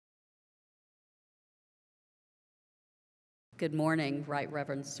Good morning, Right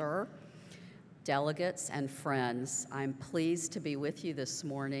Reverend Sir, delegates, and friends. I'm pleased to be with you this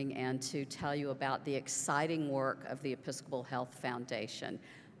morning and to tell you about the exciting work of the Episcopal Health Foundation.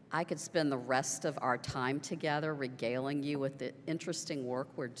 I could spend the rest of our time together regaling you with the interesting work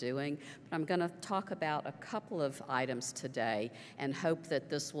we're doing, but I'm going to talk about a couple of items today and hope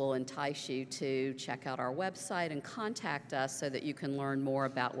that this will entice you to check out our website and contact us so that you can learn more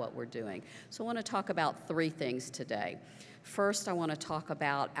about what we're doing. So I want to talk about three things today. First, I want to talk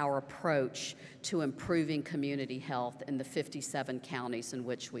about our approach to improving community health in the 57 counties in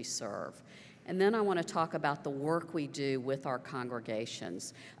which we serve. And then I want to talk about the work we do with our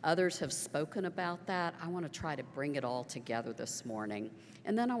congregations. Others have spoken about that. I want to try to bring it all together this morning.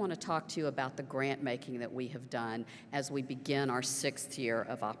 And then I want to talk to you about the grant making that we have done as we begin our 6th year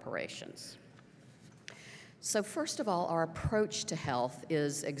of operations. So first of all, our approach to health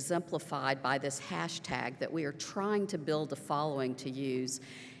is exemplified by this hashtag that we are trying to build a following to use.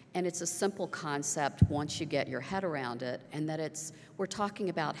 And it's a simple concept once you get your head around it, and that we're talking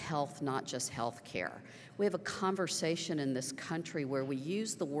about health, not just health care. We have a conversation in this country where we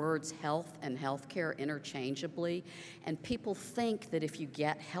use the words health and health care interchangeably, and people think that if you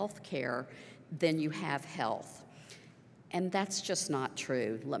get health care, then you have health. And that's just not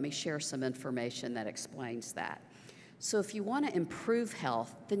true. Let me share some information that explains that. So if you want to improve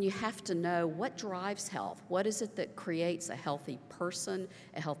health, then you have to know what drives health. What is it that creates a healthy person,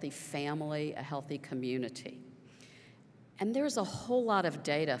 a healthy family, a healthy community? And there's a whole lot of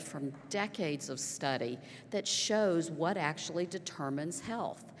data from decades of study that shows what actually determines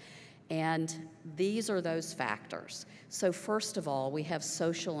health. And these are those factors. So first of all, we have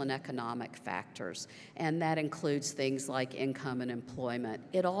social and economic factors, and that includes things like income and employment.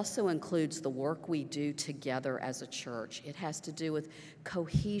 It also includes the work we do together as a church. It has to do with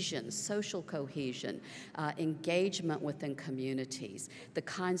cohesion, social cohesion, engagement within communities, the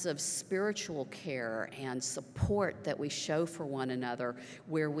kinds of spiritual care and support that we show for one another,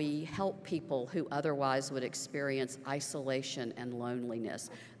 where we help people who otherwise would experience isolation and loneliness.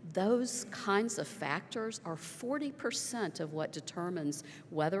 Those kinds of factors are 40% of what determines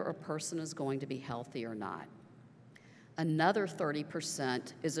whether a person is going to be healthy or not. Another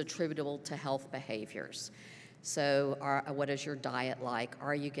 30% is attributable to health behaviors. So what is your diet like?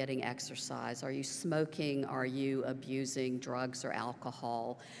 Are you getting exercise? Are you smoking? Are you abusing drugs or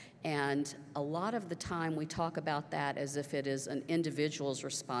alcohol? And a lot of the time we talk about that as if it is an individual's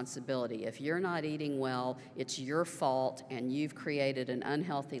responsibility. If you're not eating well, it's your fault, and you've created an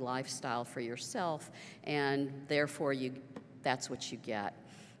unhealthy lifestyle for yourself, and therefore that's what you get.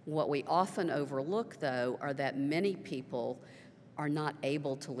 What we often overlook, though, are that many people are not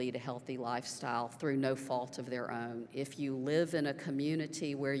able to lead a healthy lifestyle through no fault of their own. If you live in a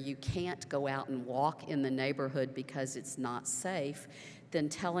community where you can't go out and walk in the neighborhood because it's not safe, then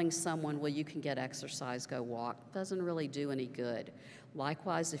telling someone, well, you can get exercise, go walk, doesn't really do any good.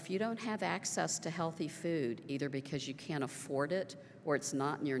 Likewise, if you don't have access to healthy food, either because you can't afford it or it's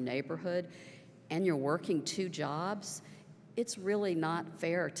not in your neighborhood, and you're working 2 jobs, it's really not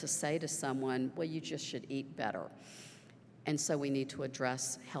fair to say to someone, well, you just should eat better. And so we need to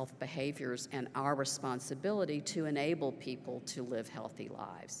address health behaviors and our responsibility to enable people to live healthy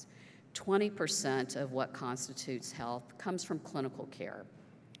lives. 20% of what constitutes health comes from clinical care.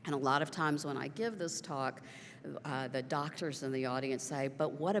 And a lot of times when I give this talk, the doctors in the audience say,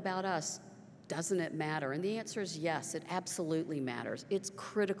 but what about us? Doesn't it matter? And the answer is yes, it absolutely matters. It's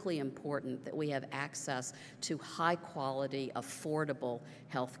critically important that we have access to high-quality, affordable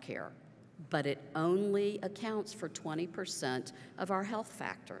health care. But it only accounts for 20% of our health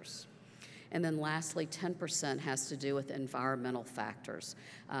factors. And then lastly, 10% has to do with environmental factors.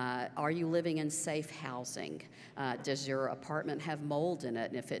 Are you living in safe housing? Does your apartment have mold in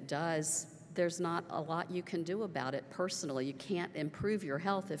it? And if it does, there's not a lot you can do about it personally. You can't improve your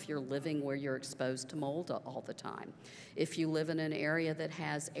health if you're living where you're exposed to mold all the time. If you live in an area that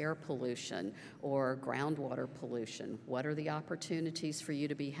has air pollution or groundwater pollution, what are the opportunities for you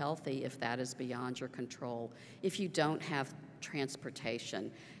to be healthy if that is beyond your control? If you don't have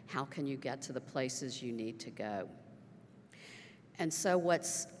transportation, how can you get to the places you need to go? And so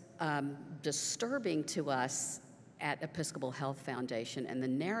what's disturbing to us at Episcopal Health Foundation, and the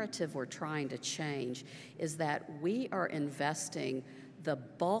narrative we're trying to change, is that we are investing the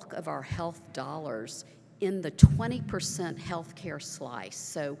bulk of our health dollars in the 20% healthcare slice.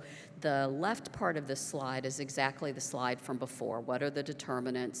 So the left part of this slide is exactly the slide from before. What are the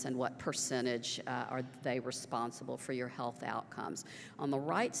determinants and what percentage are they responsible for your health outcomes? On the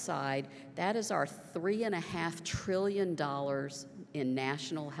right side, that is our $3.5 trillion in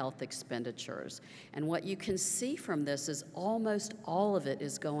national health expenditures. And what you can see from this is almost all of it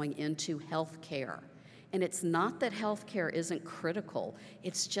is going into health care. And it's not that health care isn't critical,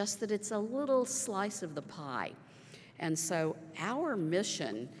 it's just that it's a little slice of the pie. And so our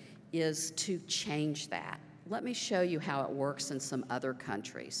mission is to change that. Let me show you how it works in some other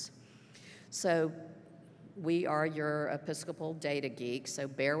countries. So we are your Episcopal data geeks, so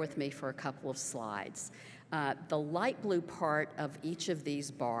bear with me for a couple of slides. The light blue part of each of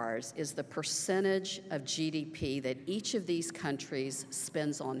these bars is the percentage of GDP that each of these countries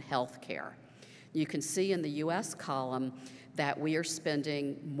spends on health care. You can see in the US column that we are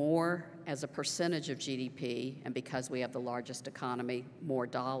spending more as a percentage of GDP, and because we have the largest economy, more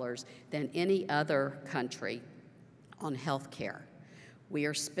dollars, than any other country on health care. We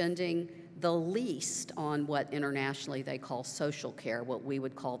are spending the least on what internationally they call social care, what we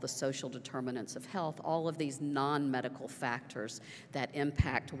would call the social determinants of health, all of these non-medical factors that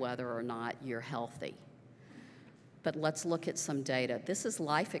impact whether or not you're healthy. But let's look at some data. This is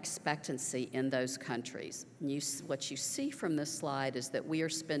life expectancy in those countries. What you see from this slide is that we are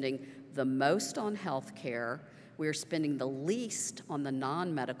spending the most on health care, we are spending the least on the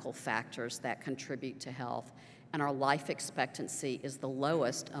non-medical factors that contribute to health, and our life expectancy is the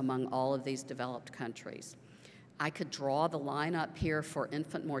lowest among all of these developed countries. I could draw the line up here for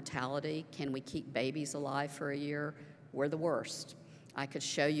infant mortality. Can we keep babies alive for a year? We're the worst. I could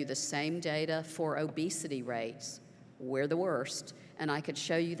show you the same data for obesity rates. We're the worst. And I could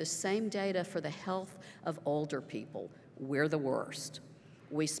show you the same data for the health of older people. We're the worst.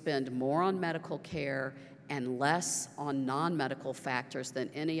 We spend more on medical care and less on non-medical factors than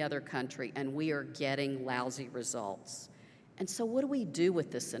any other country, and we are getting lousy results. And so what do we do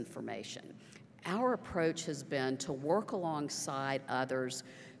with this information? Our approach has been to work alongside others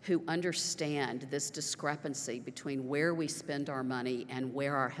who understand this discrepancy between where we spend our money and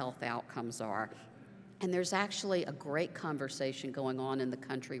where our health outcomes are. And there's actually a great conversation going on in the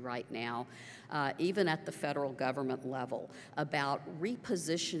country right now, even at the federal government level, about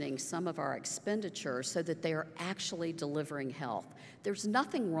repositioning some of our expenditures so that they are actually delivering health. There's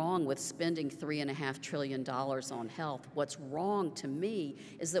nothing wrong with spending $3.5 trillion on health. What's wrong to me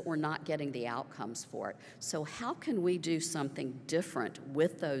is that we're not getting the outcomes for it. So how can we do something different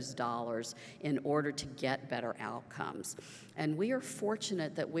with those dollars in order to get better outcomes? And we are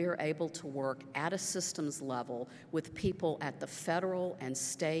fortunate that we are able to work at a systems level with people at the federal and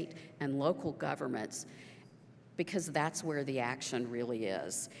state and local governments, because that's where the action really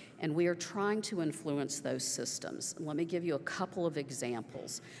is. And we are trying to influence those systems. Let me give you a couple of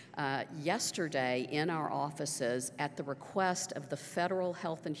examples. Yesterday in our offices, at the request of the Federal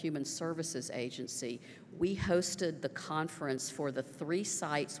Health and Human Services Agency, we hosted the conference for the 3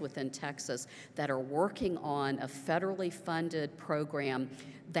 sites within Texas that are working on a federally funded program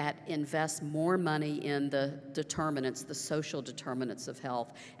that invests more money in the determinants, the social determinants of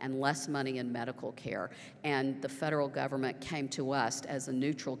health, and less money in medical care. And the federal government came to us as a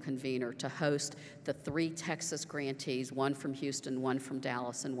neutral convener to host the 3 Texas grantees, one from Houston, one from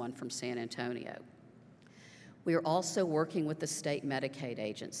Dallas, and one from San Antonio. We are also working with the state Medicaid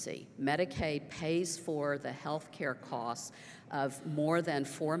agency. Medicaid pays for the health care costs of more than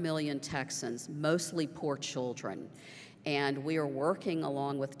 4 million Texans, mostly poor children. And we are working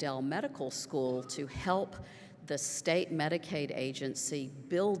along with Dell Medical School to help the state Medicaid agency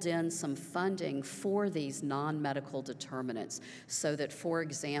build in some funding for these non-medical determinants so that, for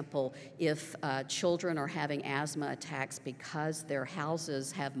example, if children are having asthma attacks because their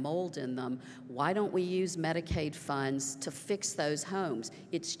houses have mold in them, why don't we use Medicaid funds to fix those homes?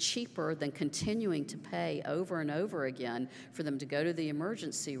 It's cheaper than continuing to pay over and over again for them to go to the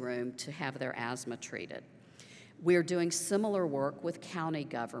emergency room to have their asthma treated. We're doing similar work with county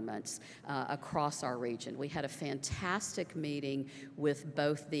governments across our region. We had a fantastic meeting with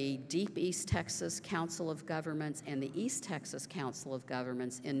both the Deep East Texas Council of Governments and the East Texas Council of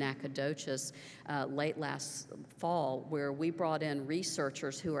Governments in Nacogdoches late last fall, where we brought in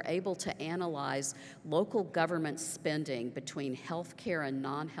researchers who are able to analyze local government spending between health care and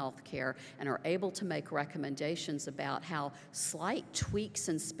non-health care and are able to make recommendations about how slight tweaks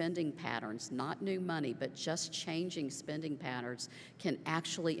in spending patterns, not new money, but just changing spending patterns, can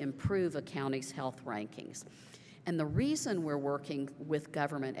actually improve a county's health rankings. And the reason we're working with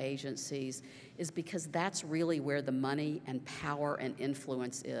government agencies is because that's really where the money and power and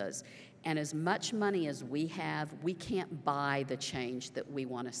influence is. And as much money as we have, we can't buy the change that we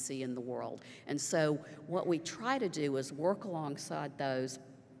want to see in the world. And so what we try to do is work alongside those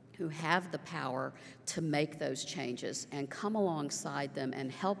who have the power to make those changes and come alongside them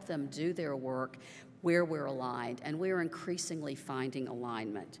and help them do their work where we're aligned, and we're increasingly finding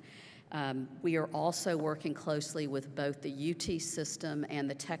alignment. We are also working closely with both the UT system and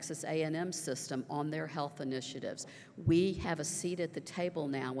the Texas A&M system on their health initiatives. We have a seat at the table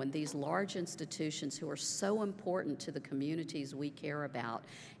now when these large institutions who are so important to the communities we care about,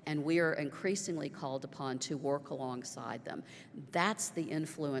 and we are increasingly called upon to work alongside them. That's the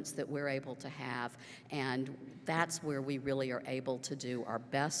influence that we're able to have, and that's where we really are able to do our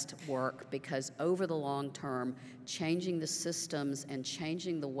best work, because over the long term, changing the systems and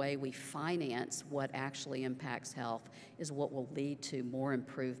changing the way we finance what actually impacts health is what will lead to more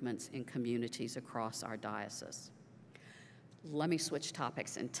improvements in communities across our diocese. Let me switch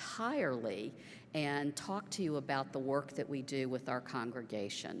topics entirely and talk to you about the work that we do with our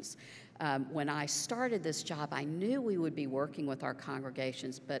congregations. When I started this job, I knew we would be working with our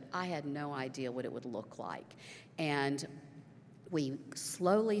congregations, but I had no idea what it would look like. And we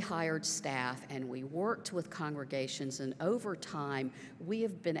slowly hired staff, and we worked with congregations, and over time, we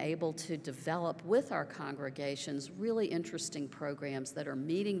have been able to develop with our congregations really interesting programs that are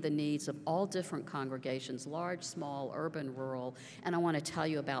meeting the needs of all different congregations, large, small, urban, rural, and I want to tell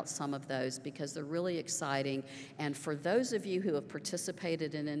you about some of those because they're really exciting. And for those of you who have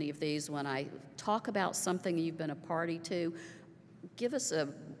participated in any of these, when I talk about something you've been a party to, give us a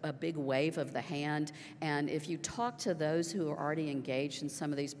big wave of the hand, and if you talk to those who are already engaged in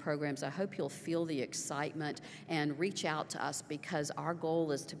some of these programs, I hope you'll feel the excitement and reach out to us, because our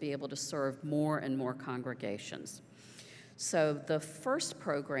goal is to be able to serve more and more congregations. So the first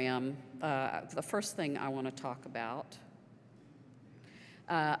program, the first thing I want to talk about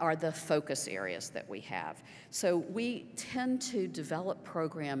are the focus areas that we have. So we tend to develop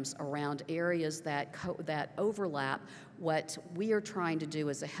programs around areas that overlap what we are trying to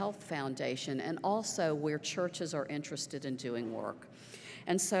do as a health foundation, and also where churches are interested in doing work.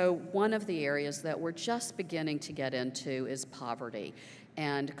 And so one of the areas that we're just beginning to get into is poverty.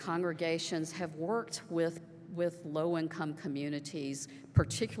 And congregations have worked with low-income communities,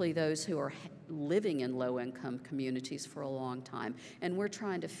 particularly those who are living in low-income communities, for a long time. And we're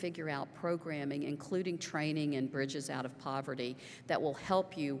trying to figure out programming, including training and Bridges Out of Poverty, that will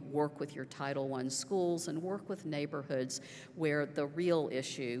help you work with your Title I schools and work with neighborhoods where the real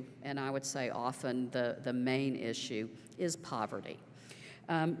issue, and I would say often the main issue, is poverty.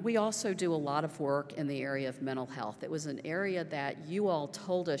 We also do a lot of work in the area of mental health. It was an area that you all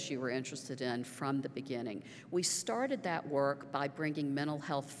told us you were interested in from the beginning. We started that work by bringing mental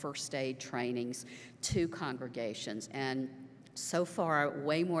health first aid trainings to congregations, and so far,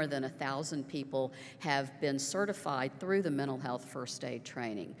 way more than 1,000 people have been certified through the mental health first aid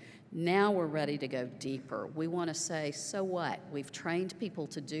training. Now we're ready to go deeper. We want to say, so what? We've trained people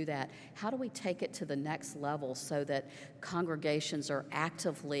to do that. How do we take it to the next level so that congregations are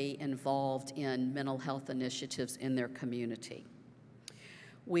actively involved in mental health initiatives in their community?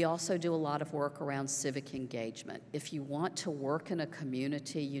 We also do a lot of work around civic engagement. If you want to work in a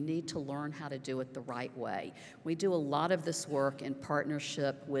community, you need to learn how to do it the right way. We do a lot of this work in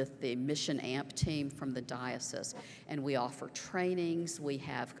partnership with the Mission AMP team from the diocese, and we offer trainings. We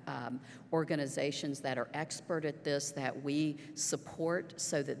have organizations that are expert at this that we support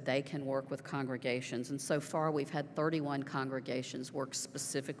so that they can work with congregations. And so far, we've had 31 congregations work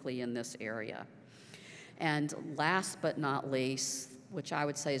specifically in this area. And last but not least, which I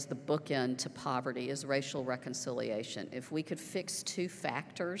would say is the bookend to poverty, is racial reconciliation. If we could fix two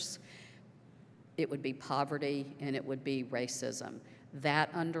factors, it would be poverty and it would be racism. That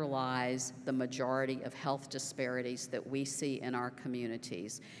underlies the majority of health disparities that we see in our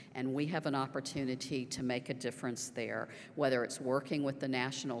communities, and we have an opportunity to make a difference there, whether it's working with the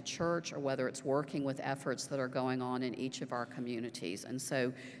national church or whether it's working with efforts that are going on in each of our communities. And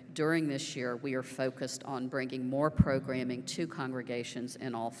so during this year, we are focused on bringing more programming to congregations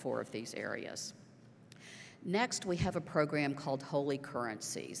in all 4 of these areas. Next, we have a program called Holy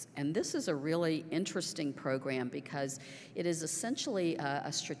Currencies, and this is a really interesting program because it is essentially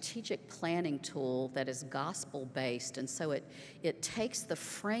a strategic planning tool that is gospel-based, and so it takes the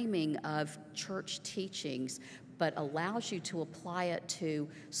framing of church teachings but allows you to apply it to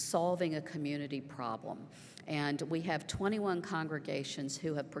solving a community problem. And we have 21 congregations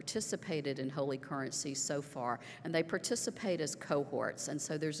who have participated in Holy Currency so far, and they participate as cohorts, and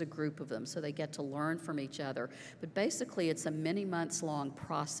so there's a group of them, so they get to learn from each other. But basically, it's a many months-long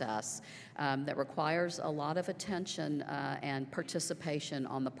process that requires a lot of attention and participation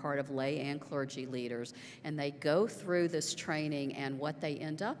on the part of lay and clergy leaders, and they go through this training, and what they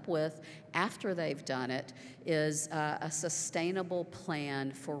end up with after they've done it is a sustainable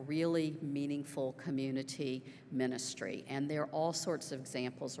plan for really meaningful community community ministry. And there are all sorts of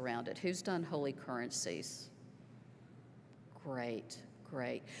examples around it. Who's done Holy Currencies? Great.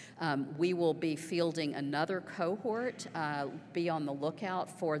 Great. We will be fielding another cohort. Be on the lookout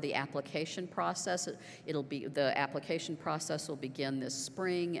for the application process. The application process will begin this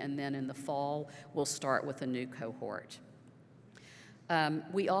spring, and then in the fall, we'll start with a new cohort.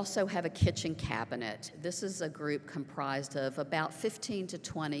 We also have a kitchen cabinet. This is a group comprised of about 15 to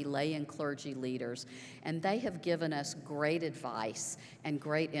 20 lay and clergy leaders, and they have given us great advice and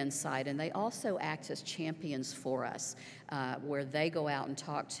great insight, and they also act as champions for us, where they go out and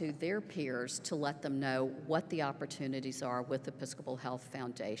talk to their peers to let them know what the opportunities are with the Episcopal Health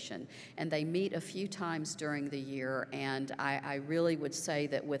Foundation. And they meet a few times during the year, and I really would say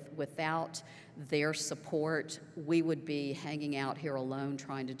that without their support, we would be hanging out here alone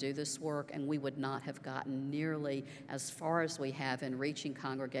trying to do this work, and we would not have gotten nearly as far as we have in reaching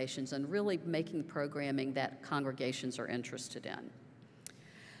congregations and really making programming that congregations are interested in.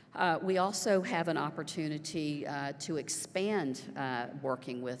 We also have an opportunity to expand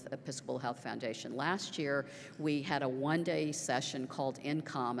working with Episcopal Health Foundation. Last year, we had a one-day session called In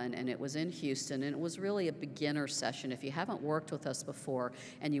Common, and it was in Houston, and it was really a beginner session. If you haven't worked with us before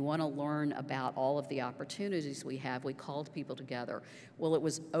and you want to learn about all of the opportunities we have, we called people together. Well, it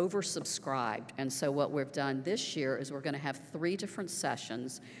was oversubscribed, and so what we've done this year is we're going to have 3 different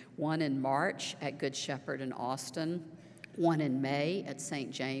sessions, one in March at Good Shepherd in Austin, one in May at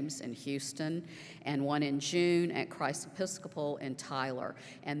St. James in Houston, and one in June at Christ Episcopal in Tyler.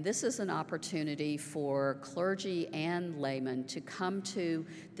 And this is an opportunity for clergy and laymen to come to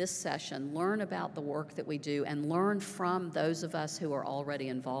this session, learn about the work that we do, and learn from those of us who are already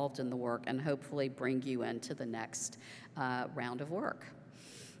involved in the work, and hopefully bring you into the next round of work.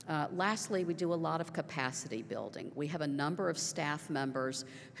 Lastly, we do a lot of capacity building. We have a number of staff members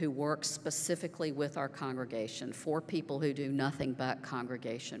who work specifically with our congregation, 4 people who do nothing but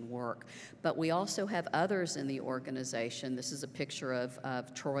congregation work. But we also have others in the organization. This is a picture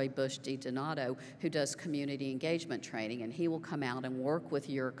of Troy Bush DiDonato, who does community engagement training, and he will come out and work with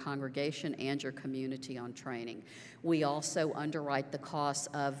your congregation and your community on training. We also underwrite the costs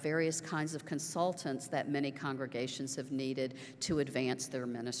of various kinds of consultants that many congregations have needed to advance their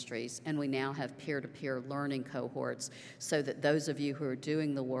ministries. And we now have peer-to-peer learning cohorts so that those of you who are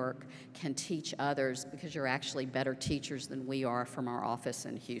doing the work can teach others, because you're actually better teachers than we are from our office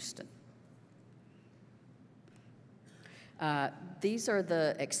in Houston. These are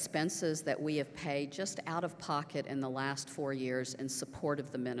the expenses that we have paid just out of pocket in the last 4 years in support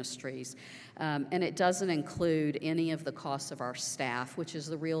of the ministries. And it doesn't include any of the costs of our staff, which is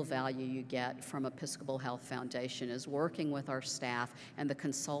the real value you get from Episcopal Health Foundation, is working with our staff and the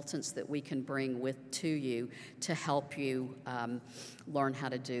consultants that we can bring to you to help you learn how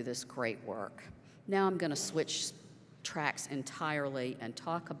to do this great work. Now I'm going to switch tracks entirely and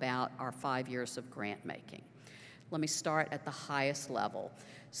talk about our 5 years of grant making. Let me start at the highest level.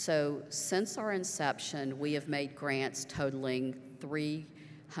 So since our inception, we have made grants totaling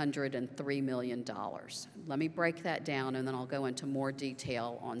 $303 million. Let me break that down, and then I'll go into more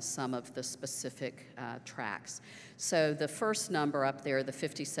detail on some of the specific tracks. So the first number up there, the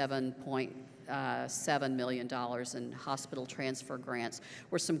 $57.7 million in hospital transfer grants,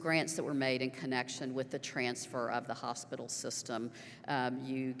 were some grants that were made in connection with the transfer of the hospital system.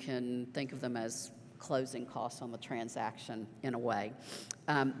 You can think of them as closing costs on the transaction in a way.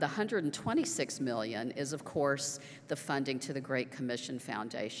 The $126 million is, of course, the funding to the Great Commission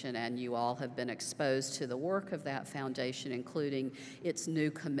Foundation, and you all have been exposed to the work of that foundation, including its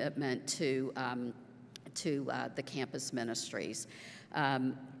new commitment to the campus ministries.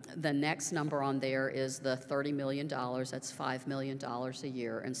 The next number on there is the $30 million, that's $5 million a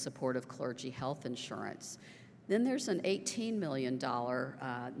year in support of clergy health insurance. Then there's an $18 million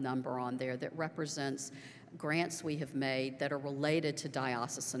number on there that represents grants we have made that are related to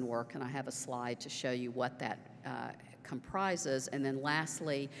diocesan work, and I have a slide to show you what that comprises. And then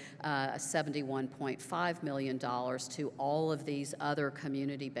lastly, $71.5 million to all of these other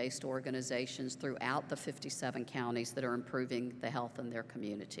community-based organizations throughout the 57 counties that are improving the health in their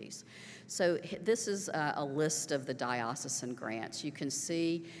communities. So this is a list of the diocesan grants. You can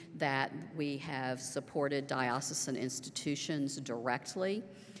see that we have supported diocesan institutions directly.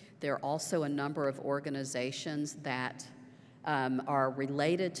 There are also a number of organizations that are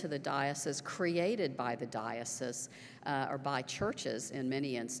related to the diocese, created by the diocese, or by churches in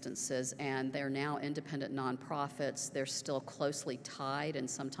many instances, and they're now independent nonprofits. They're still closely tied and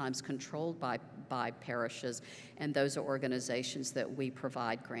sometimes controlled by parishes, and those are organizations that we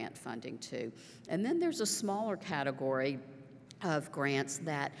provide grant funding to. And then there's a smaller category of grants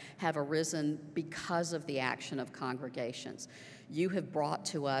that have arisen because of the action of congregations. You have brought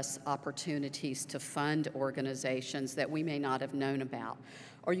to us opportunities to fund organizations that we may not have known about,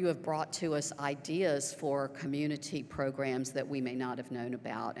 or you have brought to us ideas for community programs that we may not have known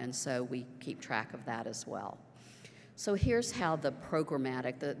about, and so we keep track of that as well. So here's how the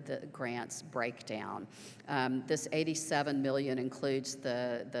programmatic, the grants break down. This $87 million includes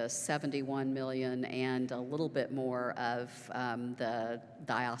the $71 million and a little bit more of the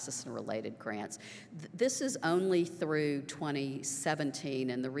diocesan-related grants. This is only through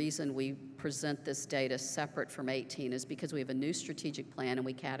 2017, and the reason we present this data separate from 18 is because we have a new strategic plan and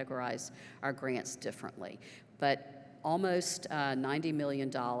we categorize our grants differently. But almost $90 million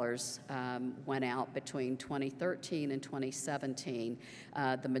went out between 2013 and 2017,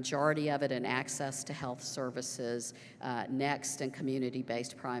 the majority of it in access to health services, next in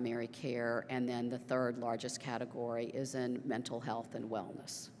community-based primary care, and then the third largest category is in mental health and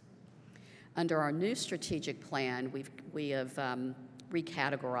wellness. Under our new strategic plan, we have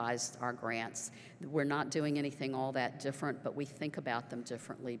recategorized our grants. We're not doing anything all that different, but we think about them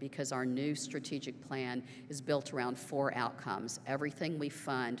differently because our new strategic plan is built around 4 outcomes. Everything we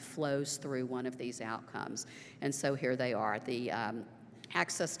fund flows through one of these outcomes, and so here they are. The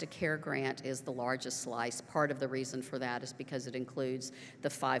Access to Care grant is the largest slice. Part of the reason for that is because it includes the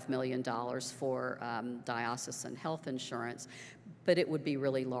 $5 million for diocesan health insurance, but it would be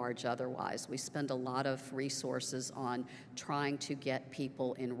really large otherwise. We spend a lot of resources on trying to get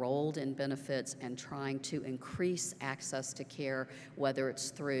people enrolled in benefits and trying to increase access to care, whether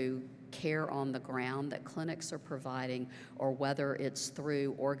it's through care on the ground that clinics are providing, or whether it's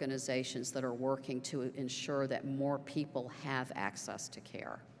through organizations that are working to ensure that more people have access to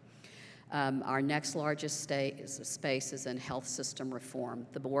care. Our next largest space is in health system reform.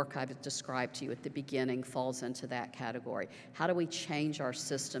 The work I've described to you at the beginning falls into that category. How do we change our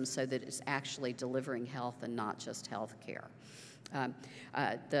system so that it's actually delivering health and not just health care?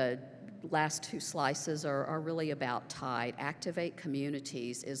 The last 2 slices are really about TIDE. Activate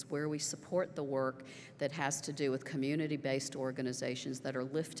Communities is where we support the work that has to do with community-based organizations that are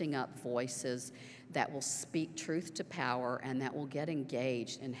lifting up voices that will speak truth to power and that will get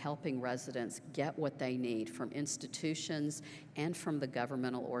engaged in helping residents get what they need from institutions and from the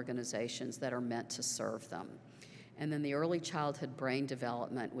governmental organizations that are meant to serve them. And then the early childhood brain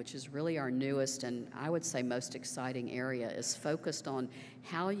development, which is really our newest and I would say most exciting area, is focused on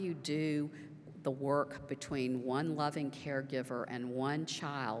how you do the work between one loving caregiver and one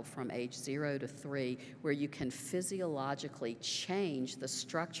child from age 0 to 3, where you can physiologically change the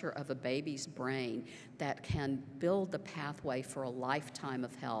structure of a baby's brain that can build the pathway for a lifetime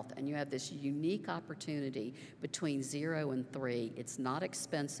of health. And you have this unique opportunity between 0 and 3. It's not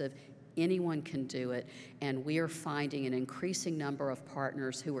expensive. Anyone can do it, and we are finding an increasing number of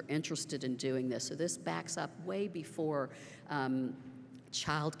partners who are interested in doing this. So this backs up way before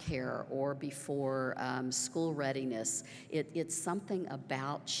childcare or before school readiness. It's something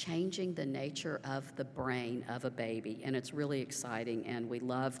about changing the nature of the brain of a baby, and it's really exciting, and we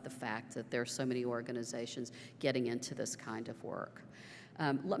love the fact that there are so many organizations getting into this kind of work.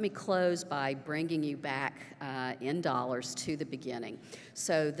 Let me close by bringing you back in dollars to the beginning.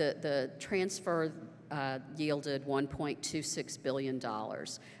 So the transfer yielded $1.26 billion.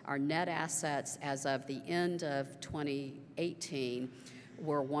 Our net assets as of the end of 2018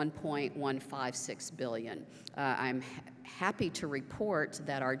 were $1.156 billion. I'm happy to report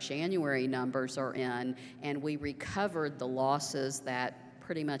that our January numbers are in, and we recovered the losses that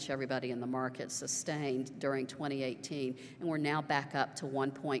pretty much everybody in the market sustained during 2018, and we're now back up to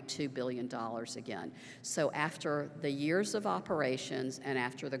 $1.2 billion again. So after the years of operations and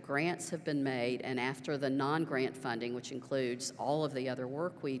after the grants have been made and after the non-grant funding, which includes all of the other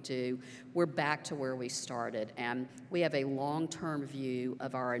work we do, we're back to where we started. And we have a long-term view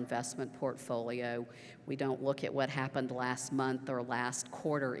of our investment portfolio. We don't look at what happened last month or last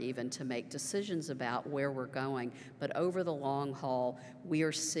quarter even to make decisions about where we're going, but over the long haul, we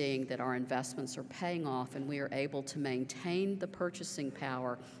are seeing that our investments are paying off and we are able to maintain the purchasing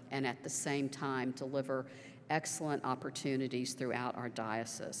power and at the same time deliver excellent opportunities throughout our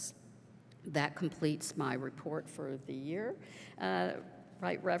diocese. That completes my report for the year.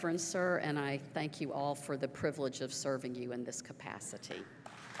 Right, Reverend Sir, and I thank you all for the privilege of serving you in this capacity.